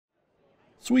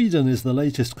Sweden is the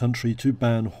latest country to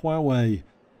ban Huawei.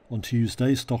 On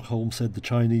Tuesday, Stockholm said the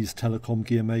Chinese telecom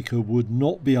gear maker would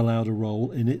not be allowed a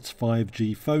role in its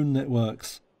 5G phone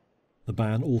networks. The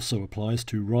ban also applies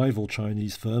to rival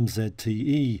Chinese firm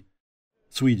ZTE.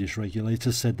 Swedish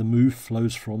regulators said the move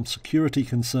flows from security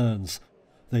concerns.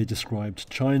 They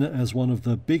described China as one of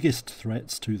the biggest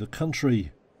threats to the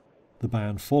country. The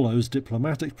ban follows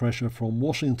diplomatic pressure from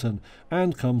Washington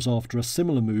and comes after a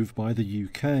similar move by the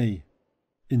UK.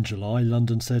 In July,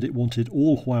 London said it wanted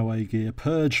all Huawei gear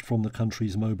purged from the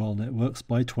country's mobile networks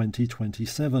by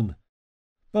 2027.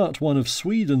 But one of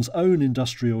Sweden's own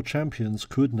industrial champions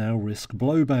could now risk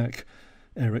blowback.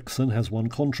 Ericsson has won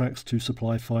contracts to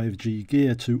supply 5G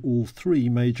gear to all three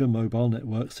major mobile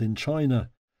networks in China.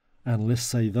 Analysts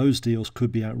say those deals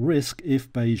could be at risk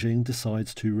if Beijing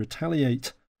decides to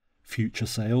retaliate. Future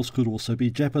sales could also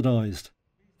be jeopardized.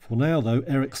 For now, though,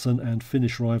 Ericsson and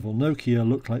Finnish rival Nokia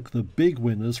look like the big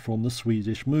winners from the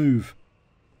Swedish move.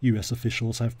 US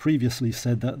officials have previously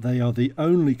said that they are the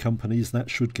only companies that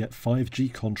should get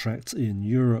 5G contracts in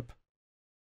Europe.